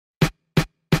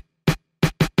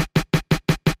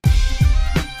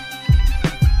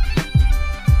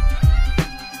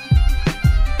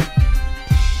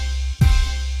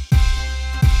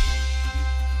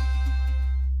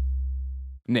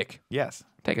Nick. Yes.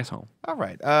 Take us home. All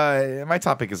right. My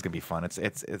topic is gonna be fun. It's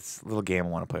a little game I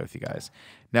want to play with you guys.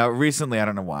 Now, recently, I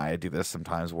don't know why I do this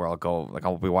sometimes, where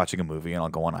I'll be watching a movie and I'll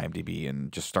go on IMDb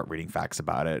and just start reading facts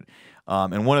about it.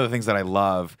 And one of the things that I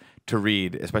love to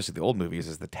read, especially the old movies,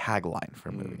 is the tagline for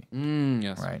a movie.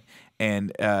 Yes. Right.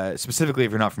 And specifically,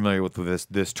 if you're not familiar with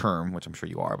this term, which I'm sure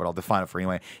you are, but I'll define it for you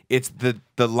anyway. It's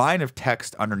the line of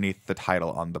text underneath the title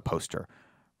on the poster,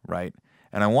 right?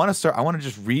 And I want to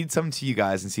just read something to you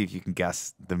guys and see if you can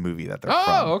guess the movie that they're from.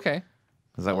 Oh, okay.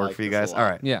 Does that work for you guys? All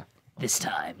right. Yeah. This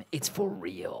time, it's for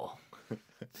real.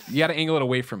 You got to angle it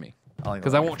away from me.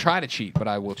 Because I won't try to cheat, but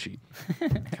I will cheat.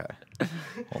 Okay.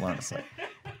 Hold on a sec.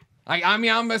 I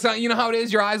mean, you know how it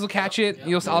is. Your eyes will catch it.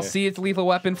 I'll see it's Lethal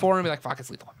Weapon 4 and be like, fuck, it's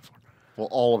Lethal Weapon 4. Well,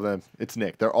 all of them. It's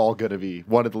Nick. They're all going to be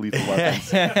one of the lethal weapons.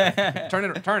 Turn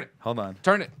it. Hold on.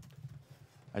 Turn it.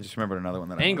 I just remembered another one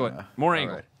that Angle I it. wanna- More all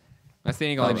angle. right. That's the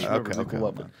angle I need. Okay. Lethal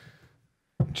hold weapon.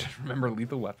 on. Just remember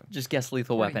Lethal Weapon. Just guess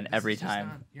lethal weapon this every is just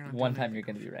time. you're not One doing time you're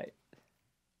going to be right.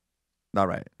 All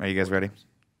right. Are you guys ready?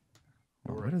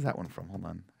 Well, where is that one from? Hold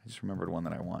on. I just remembered one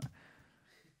that I want.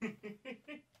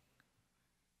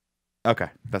 Okay,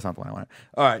 that's not the one I wanted.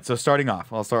 All right, so starting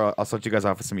off, I'll start you guys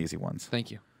off with some easy ones.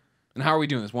 Thank you. And how are we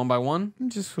doing this? One by one?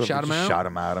 Just Shout 'em out? Shout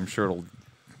them out. I'm sure it'll.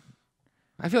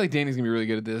 I feel like Danny's gonna be really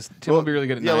good at this. Tim will be really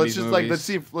good at 90s let's just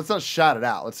movies. let's not shout it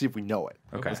out. Let's see if we know it.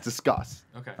 Okay. Let's discuss.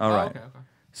 Okay. All right. Okay.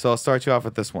 So I'll start you off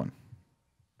with this one.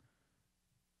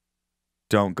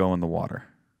 Don't go in the water.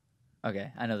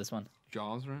 Okay, I know this one.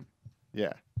 Jaws, right?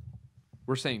 Yeah.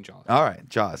 We're saying Jaws. All right,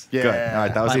 Jaws. Yeah. Good. All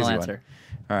right, that was Final easy answer.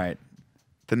 one. All right,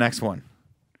 the next one.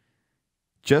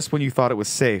 Just when you thought it was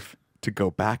safe to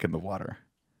go back in the water.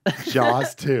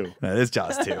 Jaws 2. That is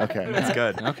Jaws too. Okay. That's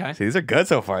good. Okay. See, these are good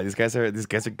so far. These guys are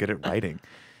good at writing.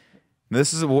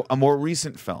 This is a more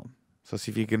recent film, so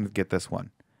see if you can get this one.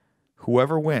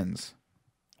 Whoever wins,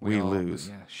 we all- lose.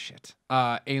 Yeah, shit.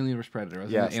 Alien vs. Predator.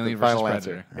 Wasn't Yes, it? Alien the final vs.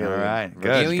 answer. Predator. All right,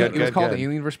 good. Alien, good, it was good, called good.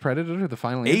 Alien vs. Predator, the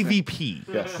final answer? AVP.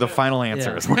 Yes. The final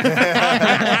answer is.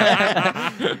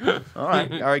 All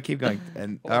right, keep going.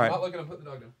 And all right, not looking to put the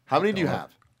dog down. How many do you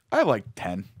have? I have like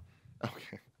 10.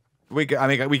 Okay. We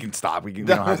can stop. We don't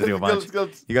have to do a bunch. Let's go.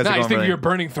 You guys No, are I going just think really, you're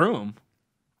burning through them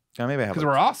maybe I have. because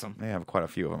we're awesome. I have quite a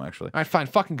few of them actually. All right, fine.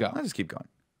 Fucking go. I'll just keep going.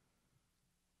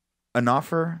 An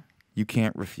offer you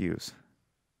can't refuse.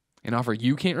 An offer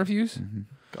you can't refuse?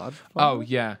 Godfather? Oh,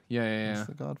 yeah. That's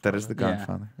the Godfather. That is the Yeah.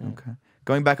 Godfather. Okay.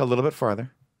 Going back a little bit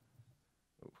farther.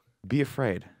 Be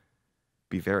afraid.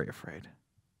 Be very afraid.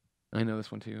 I know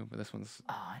this one too, but this one's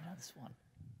Oh, I know this one.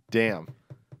 Damn.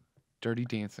 Dirty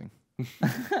Dancing.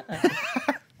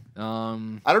 I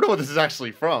don't know what this is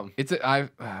actually from. It's a,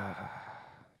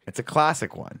 It's a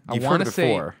classic one. I You've heard want it to say,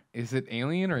 before. is it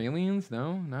Alien or Aliens?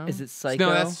 No. Is it Psycho?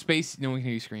 No, that's Space. No one can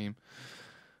hear you scream.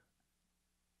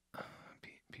 Be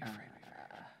afraid.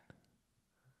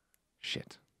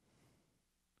 Shit.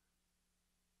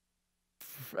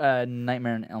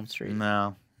 Nightmare on Elm Street.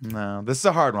 No. This is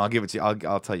a hard one. I'll give it to you.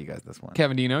 I'll tell you guys this one.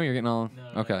 Kevin, do you know? You're getting all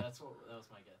okay. That was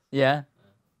my guess. Yeah.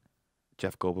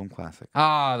 Jeff Goldblum classic.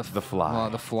 Ah, The Fly. Oh,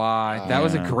 The Fly. That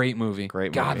was a Yeah. great movie.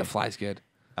 Great God, movie. The Fly's good.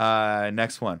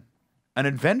 Next one. An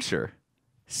adventure.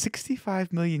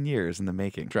 65 million years in the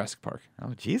making. Jurassic Park.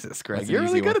 Oh, Jesus, Greg. That's an You're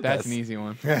easy really good one. at That's this. an easy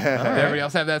one. Did everybody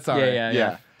else have that? Sorry. Yeah.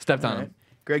 Yeah. Stepped on All him. right.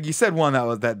 Greg, you said one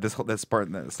that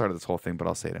started this whole thing, but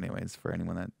I'll say it anyways for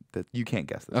anyone that you can't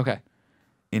guess this. Okay.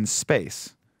 In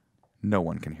space, no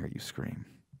one can hear you scream.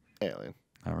 Alien.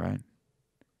 All right.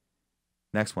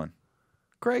 Next one.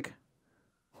 Greg,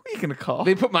 who are you gonna call?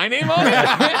 They put my name on it?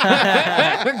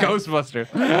 Ghostbuster.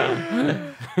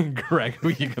 Greg, who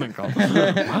are you going to call?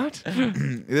 What?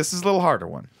 This is a little harder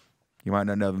one. You might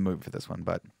not know the movie for this one,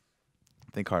 but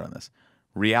think hard on this.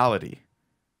 Reality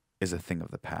is a thing of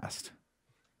the past.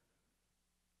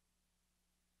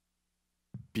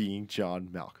 Being John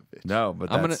Malkovich. No,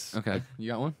 but I'm that's going to... Okay.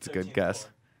 You got one? it's a good guess.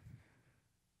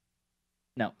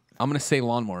 No. I'm going to say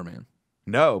Lawnmower Man.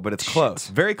 No, but it's close.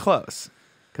 Very close.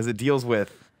 Because it deals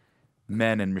with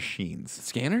men and machines.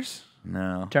 Scanners?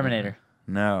 No. Terminator.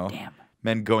 No. Damn.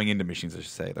 Men going into machines, I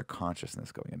should say. Their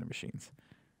consciousness going into machines.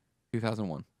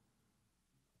 2001.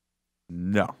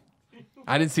 No.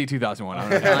 I didn't see 2001. I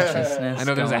don't know. Consciousness. I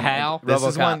know there's a going- Hal. This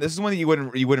is RoboCop. one that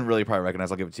you wouldn't really probably recognize.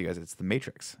 I'll give it to you guys. It's The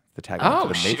Matrix. The tagline Oh, for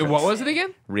The shit. Matrix. What was it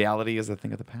again? Reality is a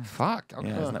thing of the past. Fuck. Okay.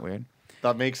 Yeah, isn't that weird?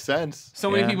 That makes sense.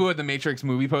 So many Yeah. people with the Matrix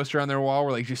movie poster on their wall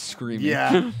were like just screaming.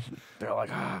 Yeah. They're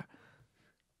like,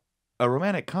 a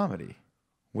romantic comedy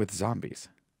with zombies.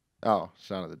 Oh,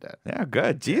 Shaun of the Dead. Yeah,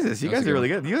 good. Jesus, you That's guys a are good really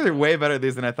good. You guys are way better at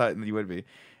these than I thought you would be.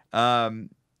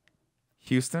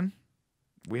 Houston,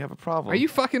 we have a problem. Are you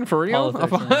fucking for real?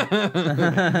 Apollo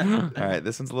 13. All right,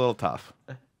 this one's a little tough.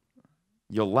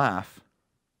 You'll laugh.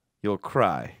 You'll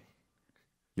cry.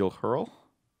 You'll hurl.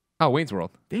 Oh, Wayne's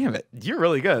World. Damn it. You're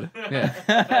really good.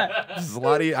 Yeah. This is a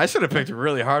lot I should have picked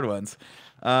really hard ones.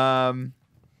 One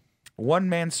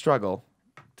man struggle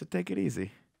to take it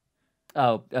easy.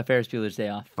 Oh, Ferris Bueller's Day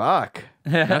Off. Fuck.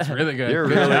 That's really good. You're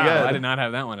Good really job. good. I did not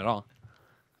have that one at all.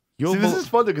 You'll See, this is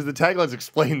fun though because the taglines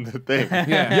explain the thing. Yeah.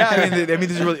 yeah, I mean,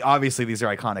 these are really obviously these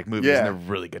are iconic movies Yeah. and they're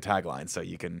really good taglines, so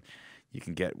you can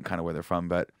get kind of where they're from.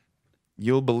 But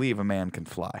you'll believe a man can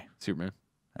fly. Superman.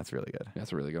 That's really good.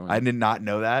 That's a really good one. I did not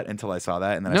know that until I saw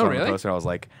that, and then I No, saw really? the poster. I was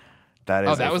like, "That is."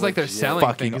 Oh, that a was like their selling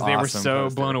fucking thing because they were awesome so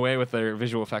poster. blown away with their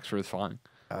visual effects for his flying.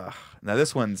 Now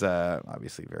this one's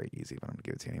obviously very easy, but I'm gonna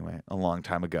give it to you anyway. A long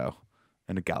time ago,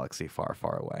 in a galaxy far,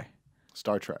 far away.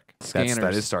 Star Trek. That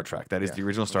Scanners. is Star Trek. That is Yeah. the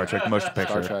original Star Trek motion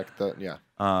picture. Star Trek. Yeah.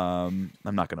 I'm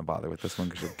not gonna bother with this one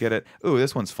because you'll get it. Ooh,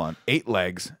 this one's fun. 8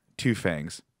 legs, 2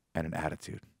 fangs, and an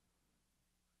attitude.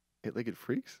 8-legged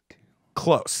freaks.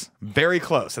 Close, very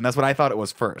close, and that's what I thought it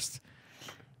was first.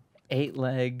 8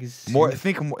 legs.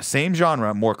 Same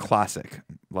genre, more classic.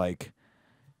 Like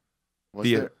Was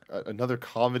there another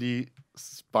comedy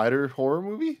spider horror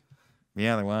movie?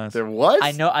 yeah, there was. There was.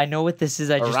 I know what this is.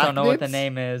 I just don't know what the Arachnids?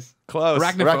 name is. Close.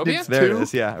 Arachnophobia? Arachnids There it 2?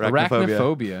 is. Yeah, arachnophobia.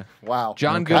 Arachnophobia. Wow.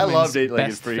 John Okay. Goodman's I loved 8-legged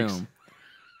best freaks. film.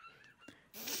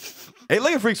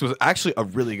 8-Legged Freaks was actually a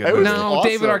really good It movie. was No, awesome.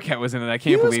 David Arquette was in it. I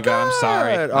can't was believe that. I'm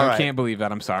sorry. good. All I right. can't believe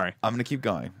that. I'm sorry. I'm gonna keep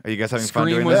going. Are you guys having fun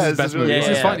Scream doing was this? his best is movie. really This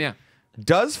is good. fun, yeah.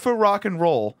 Does for rock and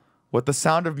roll what The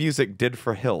Sound of Music did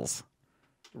for Hills?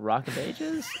 Rock of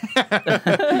Ages?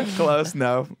 Close?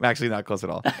 No, actually not close at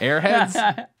all.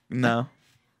 Airheads. No.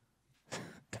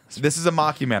 This is a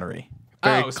mockumentary.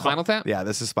 Spinal Tap. Yeah,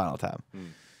 this is Spinal Tap.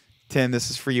 Tim,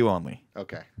 this is for you only.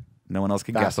 Okay. No one else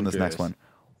can Fast guess on and this next Furious.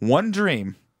 one. One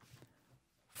dream.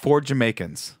 4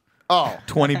 Jamaicans. Oh,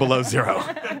 20 below 0.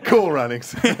 Cool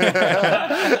Runnings.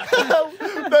 That's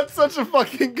such a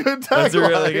fucking good tagline. That's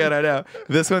really good. I know.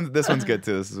 This one's good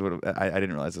too. This is what I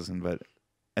didn't realize this one, but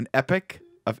an epic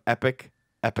of epicness.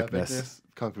 Epicness.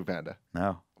 Kung Fu Panda.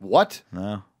 No, What?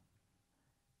 no.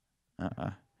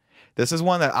 This is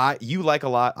one that you like a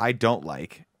lot. I don't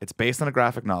like. It's based on a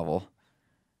graphic novel.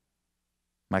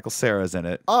 Michael Cera's in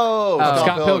it. Oh,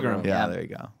 Scott Pilgrim. Yeah, Yeah. there you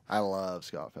go. I love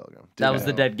Scott Pilgrim. That was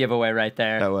the dead giveaway right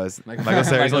there. That was Michael Michael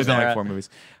Cera's only done like Cera. 4 movies.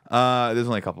 There's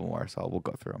only a couple more, so we'll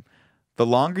go through them. The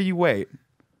longer you wait,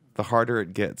 the harder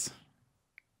it gets.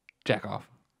 Jack off.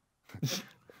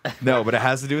 No, but it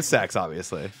has to do with sex,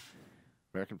 obviously.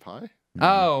 American Pie?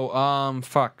 Oh,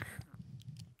 fuck.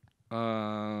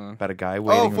 About a guy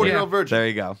waiting. 40-Year-Old Virgin. There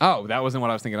you go. Oh, that wasn't what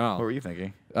I was thinking at all. What were you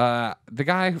thinking? The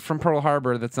guy from Pearl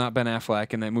Harbor that's not Ben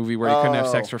Affleck in that movie where he couldn't have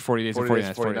sex Oh, for 40 days and 40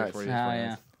 nights. 40 days. 40 Oh, days.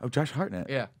 yeah. Oh, Josh Hartnett.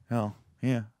 Yeah. Oh,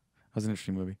 yeah. That was an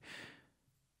interesting movie.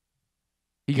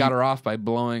 He got her off by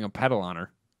blowing a pedal on her.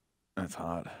 That's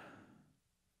hot.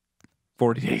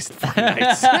 40 days and 40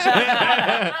 nights.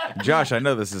 Josh, I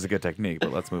know this is a good technique,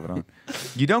 but let's move it on.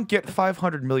 You don't get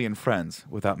 500 million friends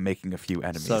without making a few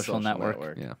enemies. Social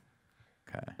network. Yeah.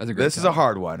 Okay. That's a great This is a title.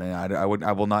 hard one, and I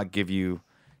will not give you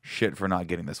shit for not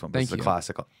getting this one. But Thank it's a you.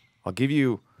 classic. I'll give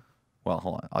you. Well,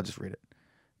 hold on. I'll just read it.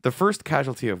 The first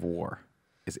casualty of war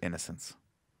is innocence.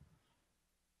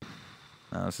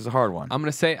 This is a hard one. I'm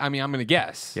gonna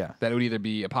guess. Yeah. That it would either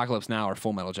be Apocalypse Now or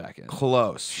Full Metal Jacket.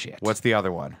 Close. Shit. What's the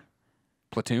other one?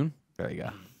 Platoon. There you go.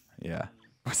 Yeah.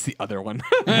 What's the other one?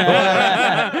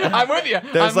 I'm with you.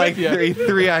 There's I'm like with you.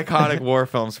 three iconic war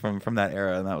films from that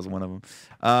era, and that was one of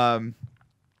them.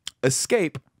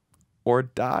 Escape or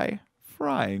die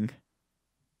frying.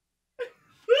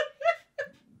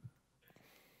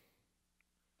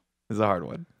 This is a hard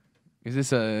one. Is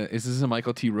this a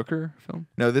Michael T. Rooker film?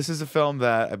 No, this is a film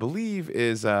that I believe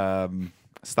is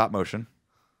stop motion.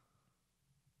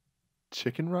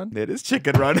 Chicken Run? It is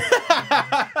Chicken Run.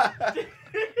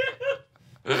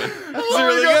 Oh,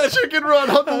 really good. Chicken Run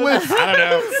on the list. I don't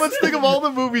know. Let's think of all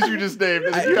the movies you just named.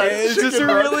 And you got It's just Chicken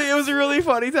Run. it was a really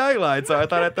funny tagline, so I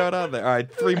thought I'd throw it out there. All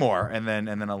right, 3 more, and then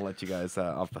I'll let you guys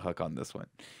off the hook on this one.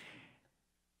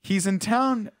 He's in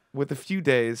town with a few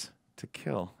days to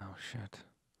kill. Oh shit.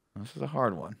 This is a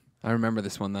hard one. I remember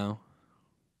this one though.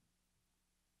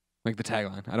 Like the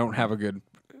tagline. I don't have a good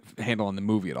handle on the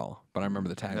movie at all, but I remember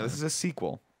the tagline. No, this is a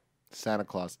sequel. Santa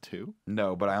Claus 2?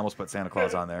 No, but I almost put Santa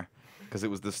Claus on there because it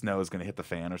was the snow is going to hit the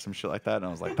fan or some shit like that, and I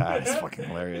was like, that is fucking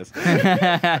hilarious.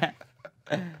 It's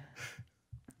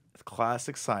a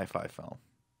classic sci-fi film.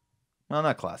 Well,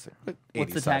 not classic, but 80s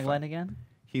What's the sci-fi. tagline again?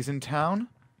 He's in town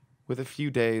with a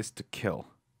few days to kill.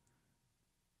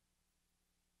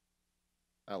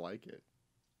 I like it.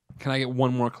 Can I get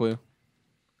one more clue?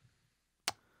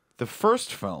 The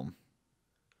first film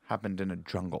happened in a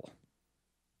jungle.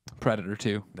 Predator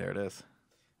 2. There it is.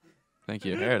 Thank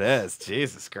you. There it is.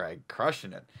 Jesus, Greg,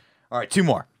 crushing it. All right, 2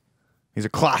 more. These are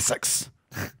classics.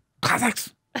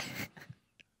 Classics.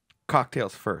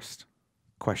 Cocktails first.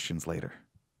 Questions later.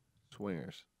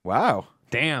 Swingers. Wow.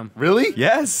 Damn. Really?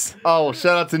 Yes. Oh,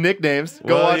 shout out to nicknames.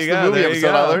 Go Well, watch you the go. movie There you episode.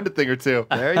 I go. learned a thing or two.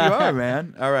 There you are,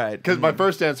 man. All right. Because my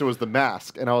first answer was The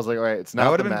Mask, and I was like, all right, it's not that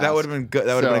would The have been Mask. that would have been good.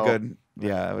 That would have been a So- good.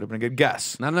 Yeah, that would have been a good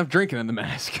guess. Not enough drinking in the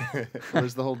mask.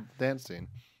 Where's the whole dance scene?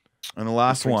 And the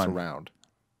last Drinks one. around.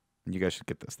 You guys should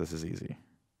get this. This is easy.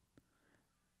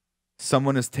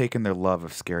 Someone has taken their love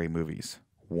of scary movies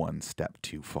one step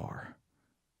too far.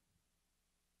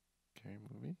 Scary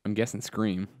movie? I'm guessing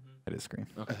Scream. It is Scream.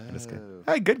 Okay. It is good.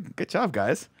 Oh. Hey, good job,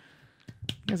 guys.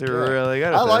 You guys are Yeah. really good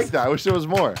at I this. like that. I wish there was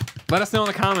more. Let us know in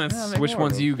the comments Yeah, make which more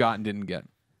ones of them. you got and didn't get.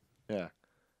 Yeah.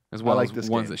 As well like as this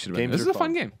ones game. that should have been. Games This is are a fun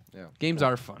fun. game. Yeah. Games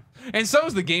are fun. And so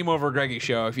is the Game Over Greggy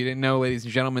Show. If you didn't know, ladies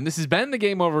and gentlemen, this has been the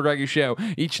Game Over Greggy Show.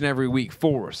 Each and every week,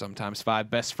 4, sometimes 5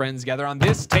 best friends gather on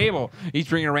this table, each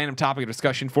bringing a random topic of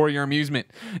discussion for your amusement.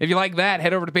 If you like that,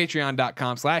 head over to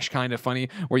patreon.com/kindafunny,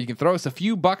 where you can throw us a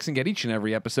few bucks and get each and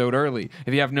every episode early.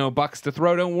 If you have no bucks to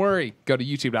throw, don't worry. Go to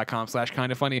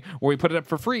youtube.com/kindafunny, where we put it up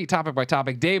for free, topic by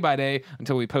topic, day by day,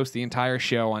 until we post the entire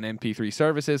show on MP3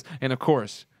 services. And of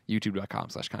course,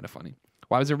 youtube.com/kindafunny.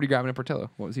 Why was everybody grabbing a Portillo?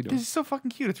 What was he doing? He's so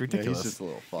fucking cute. It's Yeah, ridiculous. he's just a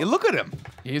little fuck. You look at him.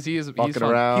 He's Fucking fun.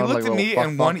 around. He looked like at a me, little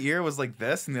and fuck one fuck. ear was like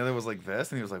this, and the other was like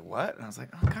this, and he was like, "What?" And I was like,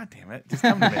 "Oh, God damn it! Just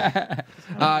come to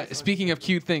me." Speaking of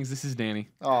cute things, this is Danny.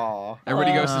 Aw.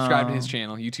 Everybody go subscribe to his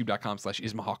channel,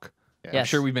 youtube.com/ismahawk. I'm Yes.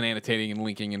 sure we've been annotating and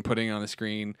linking and putting it on the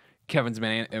screen. Kevin's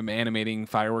been animating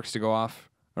fireworks to go off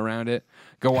around it.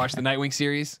 Go watch the Nightwing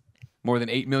series. More than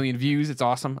 8 million views. It's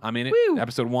awesome. I'm in it. Woo.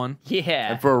 Episode 1.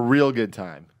 Yeah. And for a real good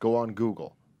time, go on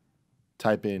Google,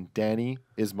 type in Danny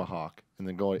Ismahawk, and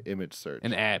then go to image search.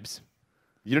 And abs.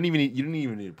 You don't even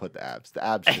need to put the abs. The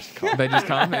abs just come. They just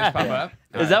come. They just pop up.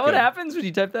 Is that what good. happens when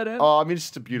you type that in? Oh, I mean, it's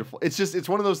just a beautiful. It's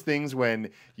one of those things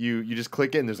when you just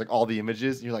click it and there's like all the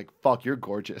images and you're like, fuck, you're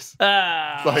gorgeous.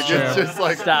 Ah, Like it's just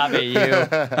like stop it,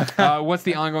 you. What's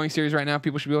the ongoing series right now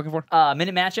people should be looking for?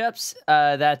 Minute matchups.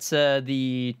 That's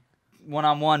the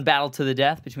one-on-one battle to the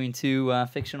death between 2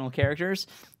 fictional characters.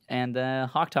 And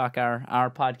Hawk Talk, our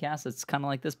podcast. It's kind of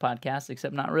like this podcast,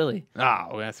 except not really.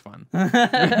 Oh, that's fun.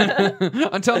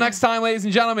 Until next time, ladies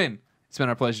and gentlemen, it's been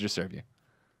our pleasure to serve you.